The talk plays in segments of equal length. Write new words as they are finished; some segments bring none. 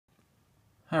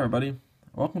Hi everybody,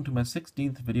 welcome to my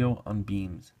 16th video on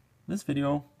beams. In this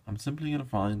video, I'm simply going to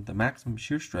find the maximum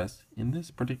shear stress in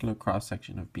this particular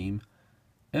cross-section of beam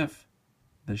if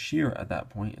the shear at that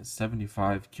point is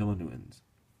 75 kilonewtons.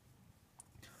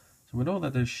 So we know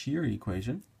that the shear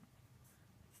equation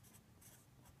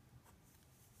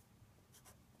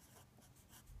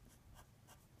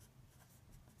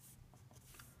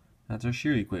that's our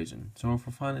shear equation. So if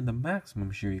we're finding the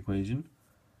maximum shear equation,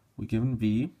 we given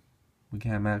V, we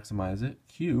can maximize it.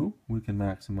 Q, we can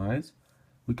maximize.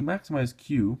 We can maximize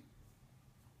Q.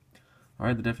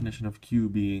 Alright, the definition of Q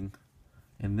being,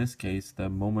 in this case, the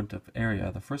moment of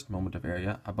area, the first moment of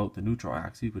area about the neutral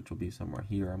axis, which will be somewhere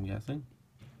here, I'm guessing,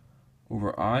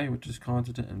 over I, which is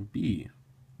constant, and B,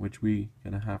 which we're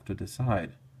going to have to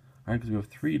decide. Alright, because we have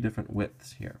three different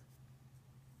widths here.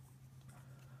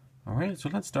 Alright, so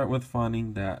let's start with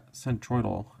finding that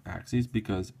centroidal axis,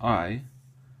 because I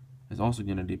is also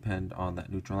going to depend on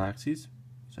that neutral axis,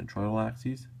 centroidal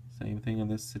axis, same thing in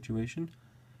this situation,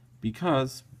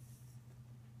 because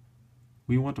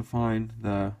we want to find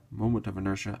the moment of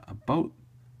inertia about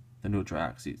the neutral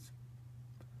axis.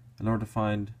 In order to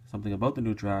find something about the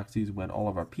neutral axis when all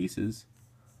of our pieces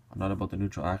are not about the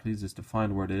neutral axis, is to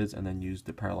find where it is and then use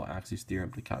the parallel axis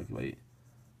theorem to calculate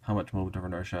how much moment of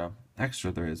inertia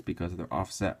extra there is because they're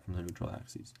offset from the neutral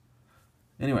axis.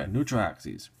 Anyway, neutral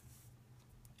axis.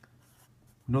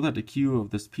 We know that the Q of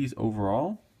this piece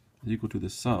overall is equal to the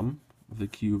sum of the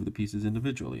Q of the pieces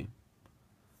individually.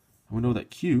 And we know that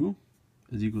Q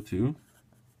is equal to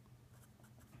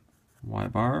y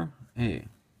bar A.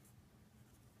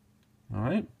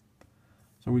 Alright?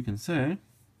 So we can say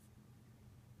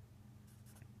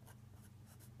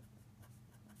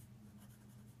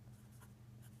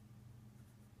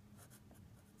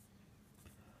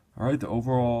the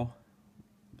overall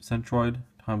centroid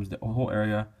times the whole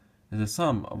area is the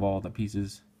sum of all the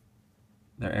pieces,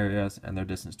 their areas, and their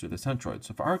distance to the centroid.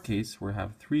 So for our case, we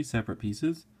have three separate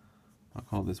pieces. I'll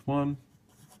call this 1,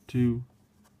 2,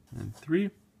 and 3.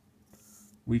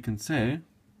 We can say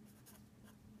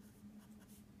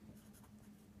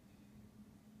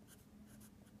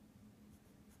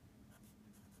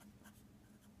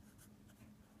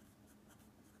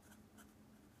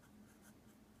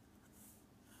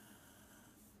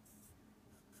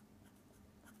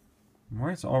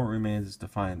alright, so all that remains is to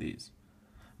find these.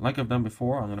 Like I've done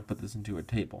before, I'm going to put this into a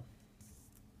table.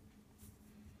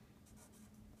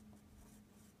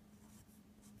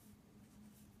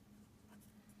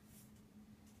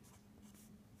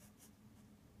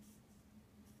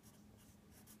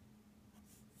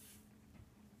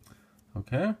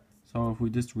 Okay, so if we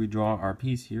just redraw our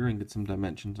piece here and get some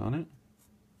dimensions on it.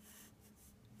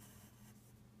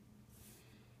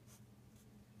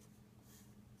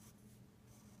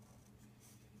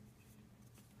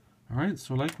 Alright,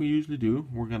 so like we usually do,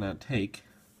 we're going to take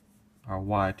our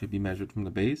y to be measured from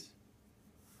the base.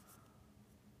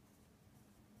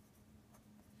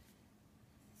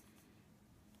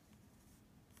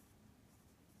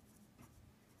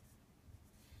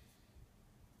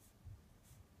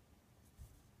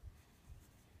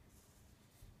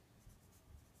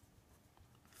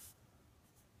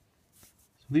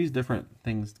 So these different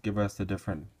things give us the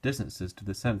different distances to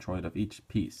the centroid of each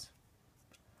piece.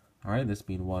 Alright, this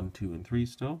being 1, 2, and 3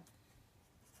 still.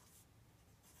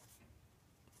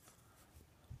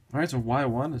 Alright, so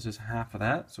y1 is just half of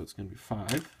that, so it's going to be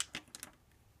 5.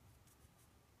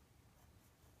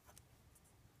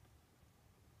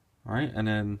 Alright, and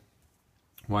then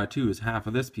y2 is half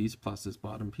of this piece plus this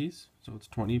bottom piece, so it's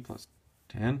 20 plus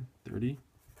 10, 30.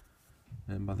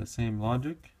 And by the same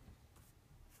logic,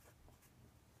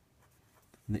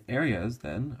 the areas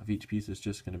then of each piece is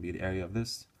just going to be the area of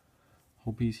this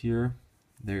whole piece here,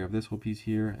 the area of this whole piece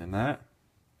here, and that.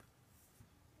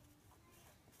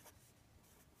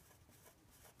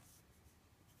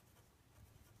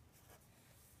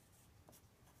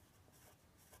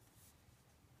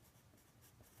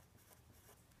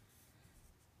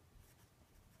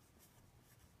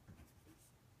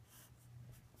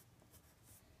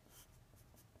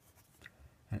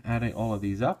 And adding all of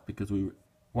these up, because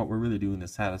what we're really doing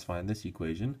is satisfying this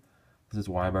equation. This is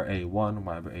y bar A1,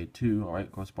 y bar A2, alright,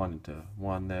 corresponding to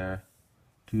 1 there,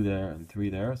 2 there, and 3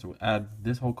 there. So we add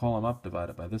this whole column up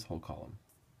divided by this whole column.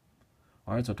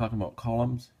 Alright, so talking about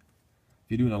columns,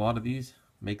 if you're doing a lot of these,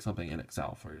 make something in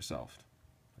Excel for yourself.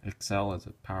 Excel is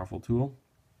a powerful tool.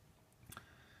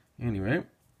 Anyway,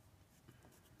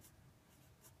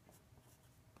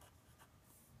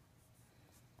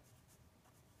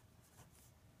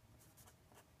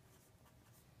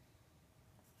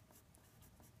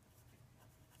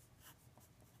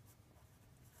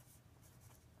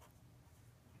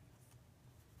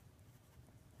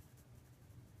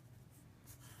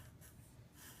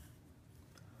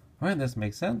 Alright, this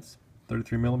makes sense.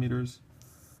 33 millimeters.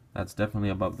 That's definitely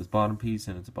above this bottom piece,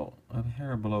 and it's about a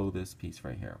hair below this piece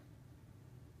right here.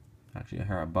 Actually, a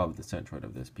hair above the centroid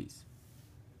of this piece.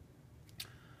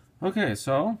 Okay,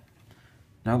 so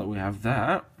now that we have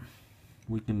that,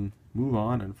 we can move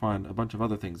on and find a bunch of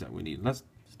other things that we need. Let's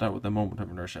start with the moment of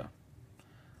inertia.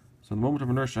 So the moment of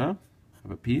inertia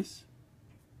of a piece,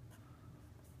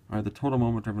 the total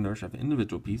moment of inertia of an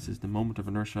individual piece is the moment of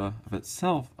inertia of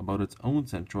itself about its own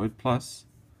centroid plus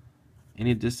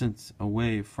any distance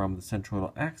away from the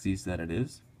centroidal axis that it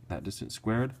is, that distance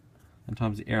squared, and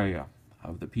times the area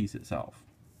of the piece itself.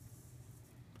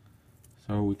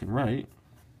 So we can write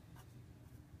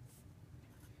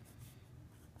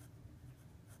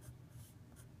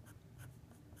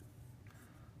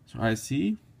so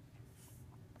IC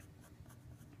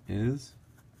is,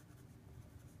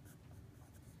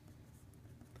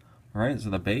 so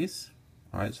the base,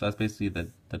 so that's basically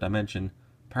the dimension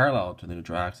parallel to the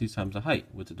neutral axis times the height,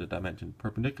 which is the dimension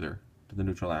perpendicular to the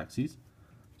neutral axis.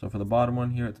 So for the bottom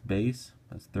one here, it's base,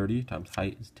 that's 30, times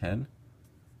height is 10,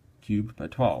 cubed by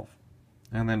 12.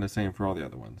 And then the same for all the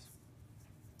other ones.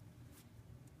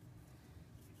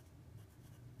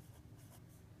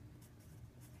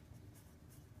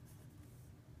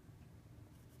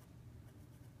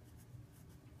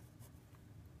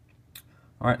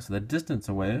 Alright, so the distance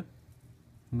away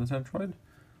from the centroid,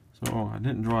 so I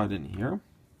didn't draw it in here,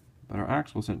 but our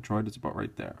actual centroid is about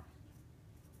right there,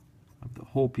 of the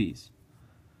whole piece.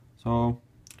 So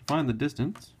to find the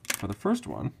distance for the first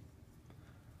one,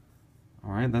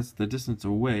 that's the distance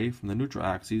away from the neutral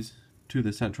axis to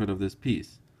the centroid of this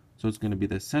piece. So it's going to be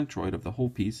the centroid of the whole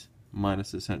piece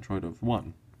minus the centroid of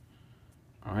 1.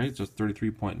 Alright, so it's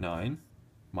 33.9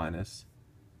 minus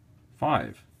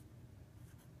 5.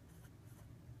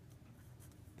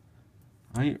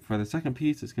 Alright, for the second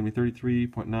piece, it's going to be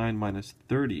 33.9 minus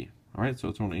 30. Alright, so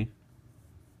it's only,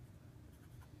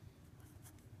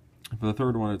 for the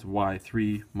third one, it's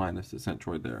y3 minus the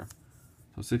centroid there.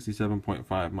 So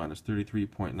 67.5 minus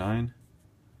 33.9.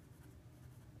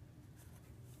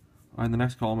 Alright, the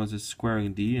next column is just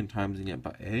squaring d and timesing it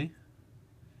by a.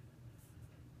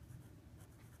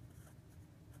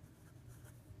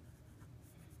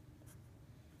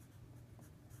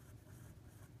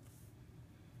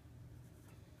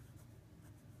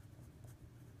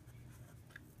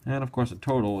 And of course the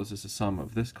total is just a sum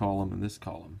of this column and this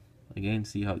column. Again,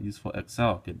 see how useful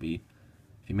Excel could be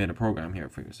if you made a program here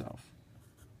for yourself.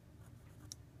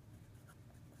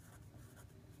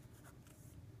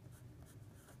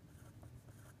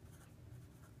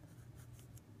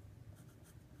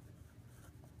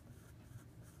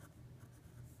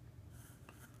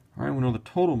 Alright, we know the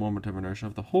total moment of inertia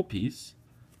of the whole piece,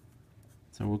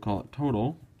 so we'll call it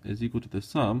total, is equal to the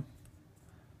sum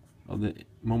of the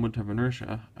moment of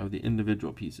inertia of the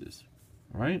individual pieces.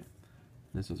 Alright?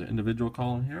 This is an individual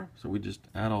column here, so we just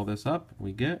add all this up,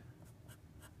 we get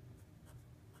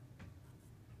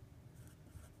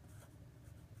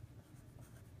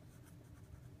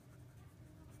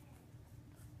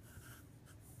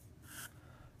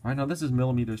Alright, now this is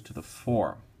millimeters to the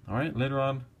 4. Alright, later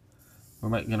on we're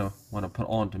going to want to put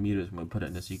all into meters when we put it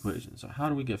in this equation. So how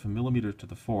do we get from millimeters to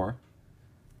the 4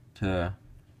 to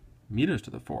meters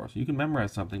to the 4? So you can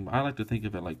memorize something, but I like to think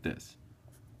of it like this.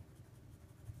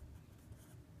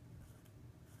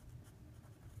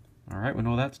 Alright, we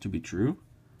know that's to be true.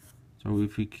 So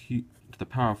if we keep to the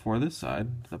power of 4 this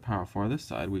side, to the power of 4 this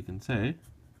side, we can say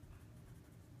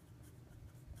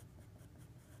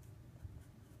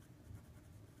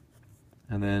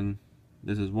and then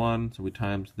this is 1, so we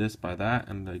times this by that,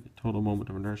 and the total moment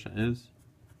of inertia is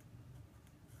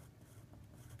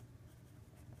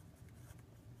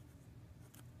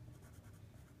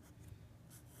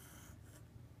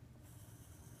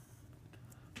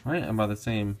right, and by the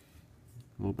same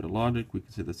little bit of logic, we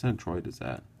can say the centroid is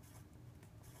that.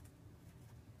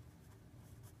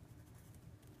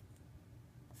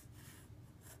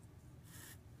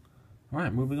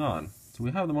 Alright, moving on. So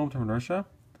we have the moment of inertia.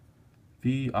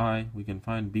 VI, we can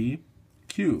find B,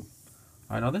 Q.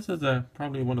 Alright, now this is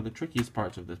probably one of the trickiest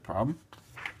parts of this problem,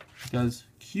 because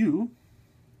Q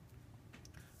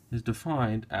is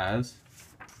defined as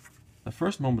the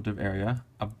first moment of area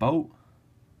about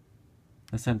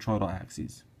the centroidal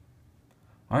axis.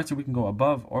 Alright, so we can go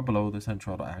above or below the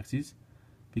centroidal axis,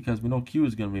 because we know Q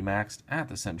is going to be maxed at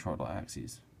the centroidal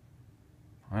axis.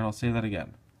 Alright, I'll say that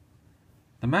again.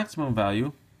 The maximum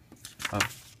value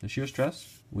of the shear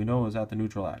stress we know is at the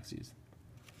neutral axis.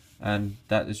 And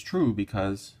that is true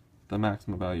because the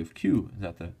maximum value of Q is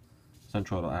at the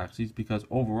centroidal axis, because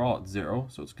overall it's 0,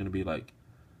 so it's going to be like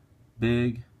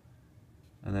big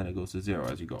and then it goes to 0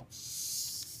 as you go.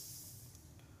 So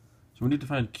we need to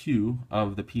find Q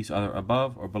of the piece either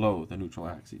above or below the neutral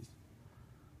axis.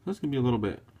 So this can be a little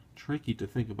bit tricky to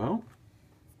think about.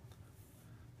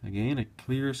 Again, a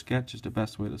clear sketch is the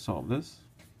best way to solve this.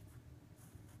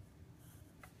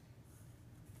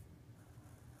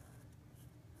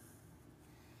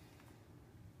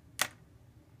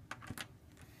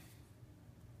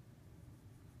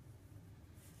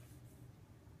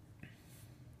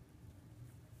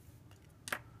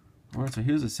 Alright, so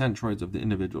here's the centroids of the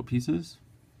individual pieces.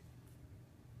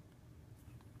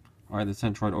 Alright, the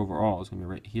centroid overall is going to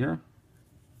be right here.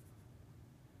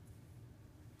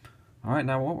 Alright,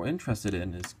 now what we're interested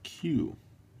in is Q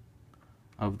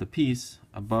of the piece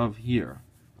above here.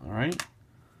 Alright,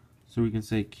 so we can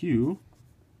say Q,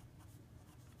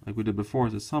 like we did before,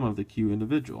 is the sum of the Q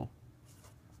individual.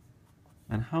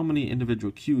 And how many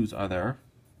individual Q's are there,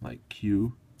 like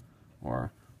Q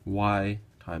or Y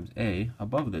times A,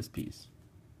 above this piece?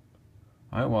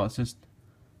 Alright, well, it's just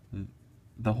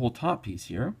the whole top piece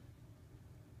here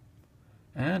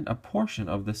and a portion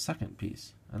of the second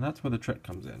piece, and that's where the trick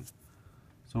comes in.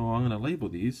 So I'm going to label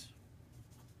these.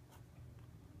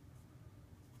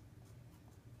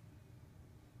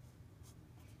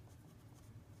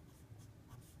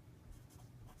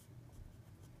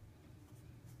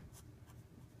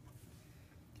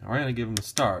 Alright, I give them a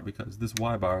star because this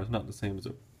Y bar is not the same as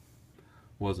it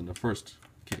was in the first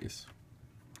case.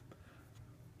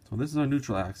 So this is our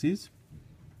neutral axis.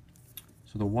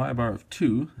 So the Y bar of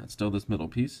 2, that's still this middle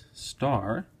piece,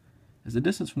 star, is the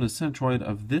distance from the centroid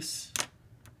of this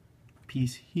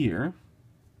piece here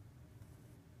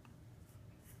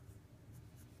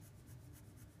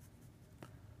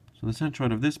so the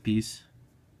centroid of this piece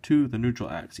to the neutral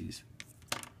axis.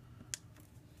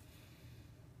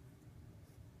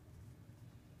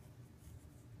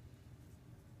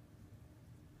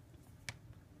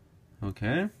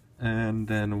 Okay, and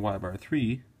then Y bar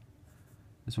 3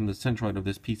 is from the centroid of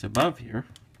this piece above here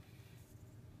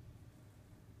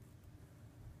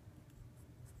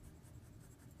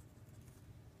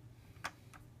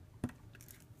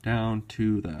down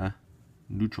to the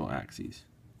neutral axis.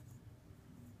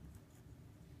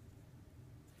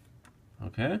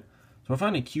 Okay, so we're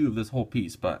finding Q of this whole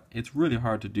piece, but it's really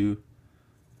hard to do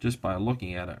just by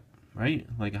looking at it, right?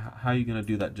 Like, how are you going to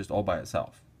do that just all by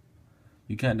itself?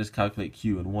 You can't just calculate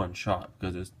Q in one shot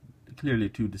because there's clearly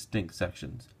two distinct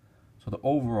sections. So the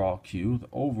overall Q, the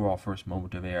overall first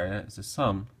moment of area, is the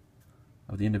sum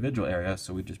of the individual areas,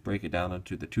 so we just break it down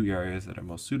into the two areas that are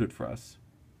most suited for us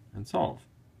and solve.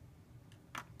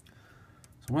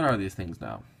 So what are these things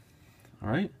now?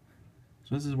 Alright,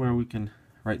 so this is where we can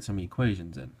write some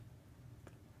equations in.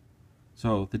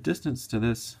 So the distance to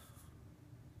this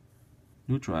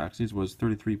neutral axis was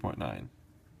 33.9.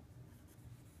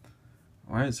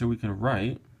 Alright, so we can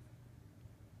write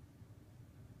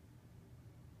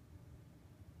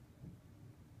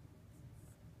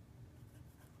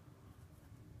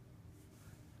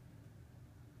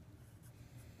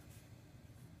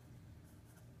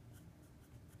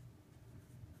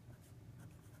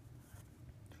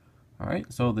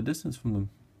Alright, so the distance from the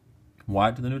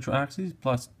Y to the neutral axis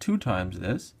plus 2 times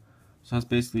this, so that's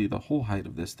basically the whole height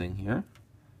of this thing here,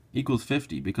 equals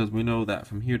 50, because we know that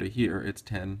from here to here it's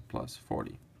 10 plus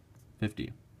 40,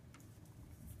 50.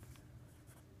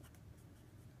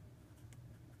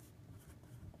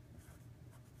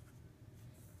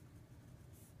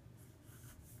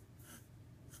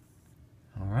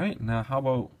 Alright, now how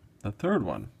about the third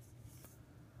one?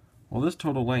 Well, this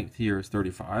total length here is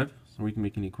 35, so we can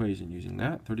make an equation using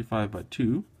that. 35 by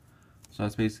 2, so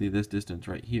that's basically this distance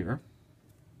right here.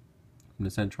 From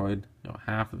the centroid,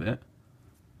 half of it,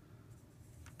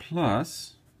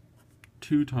 plus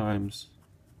 2 times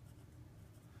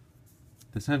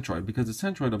the centroid, because the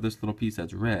centroid of this little piece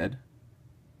that's red,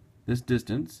 this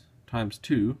distance times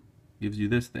 2 gives you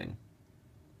this thing.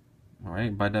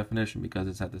 Alright, by definition, because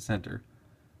it's at the center.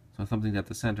 So something at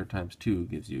the center times 2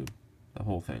 gives you the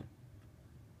whole thing.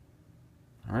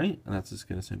 Alright, and that's just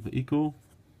going to simply equal.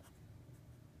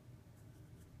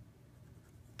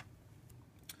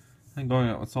 And going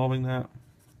out and solving that.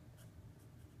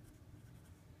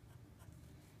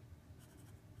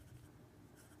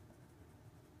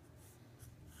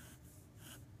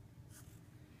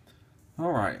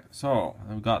 Alright, so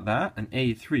I've got that, and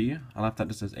A3. I left that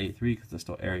just as A3 because it's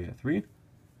still area 3. But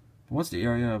what's the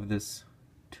area of this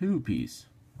 2 piece?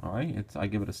 Alright, I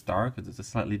give it a star because it's a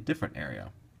slightly different area.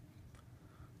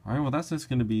 Alright, well that's just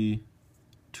going to be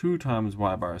 2 times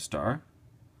Y bar star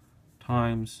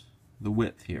times the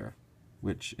width here,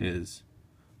 which is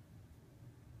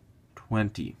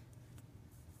 20.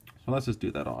 So let's just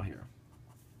do that all here.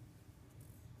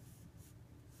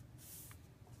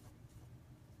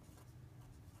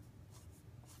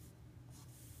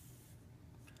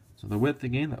 So the width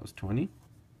again, that was 20,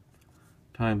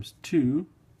 times 2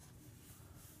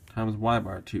 times y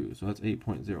bar 2, so that's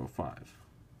 8.05.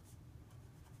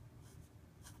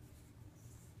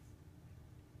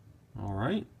 All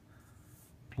right,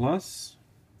 plus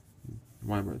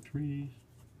y bar 3.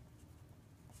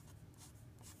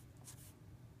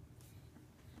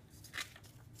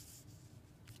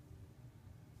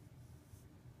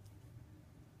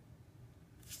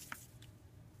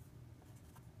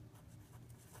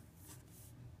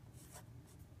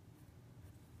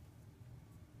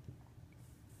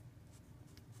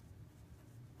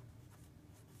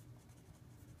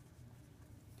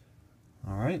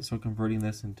 All right, so converting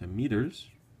this into meters.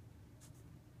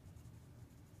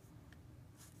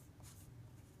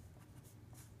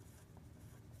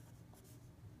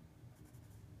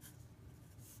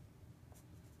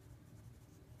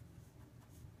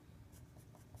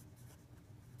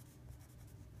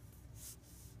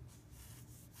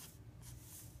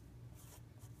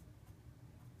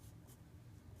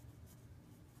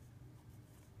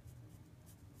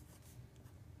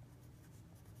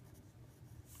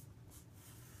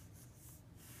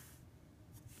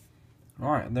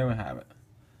 Alright, and there we have it.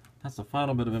 That's the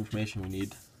final bit of information we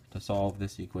need to solve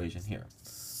this equation here.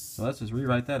 So let's just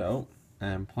rewrite that out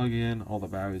and plug in all the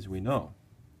values we know.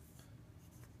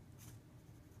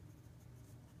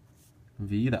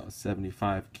 V, that was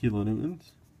 75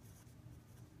 kilonewtons.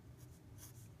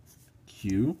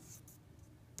 Q,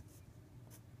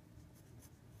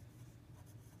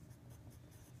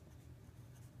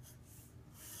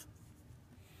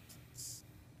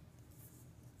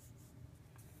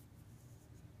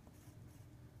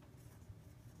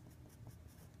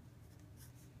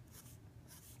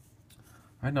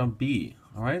 alright, now B.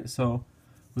 Alright, so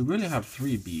we really have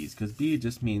 3 B's because B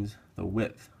just means the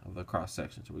width of the cross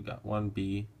section. So we got 1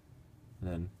 B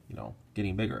and then,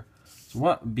 getting bigger. So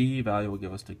what B value will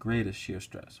give us the greatest shear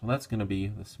stress? Well, that's going to be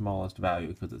the smallest value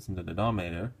because it's in the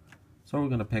denominator. So we're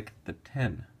going to pick the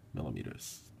 10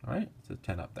 millimeters. Alright, so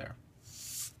 10 up there.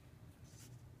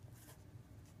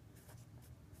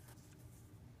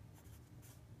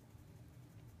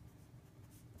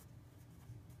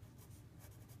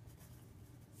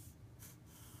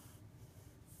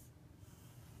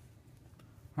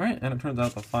 Alright, and it turns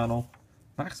out the final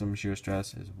maximum shear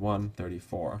stress is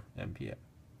 134 MPa.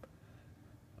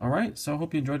 Alright, so I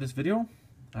hope you enjoyed this video.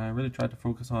 I really tried to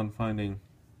focus on finding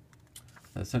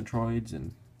the centroids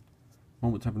and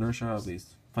moments of inertia of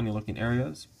these funny looking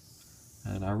areas.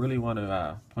 And I really want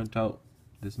to point out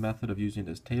this method of using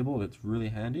this table. It's really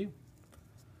handy.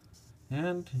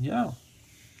 And yeah,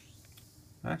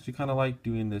 I actually kind of like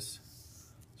doing this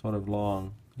sort of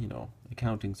long,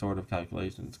 accounting sort of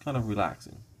calculation. It's kind of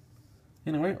relaxing.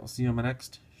 Anyway, I'll see you on my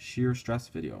next shear stress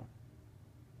video.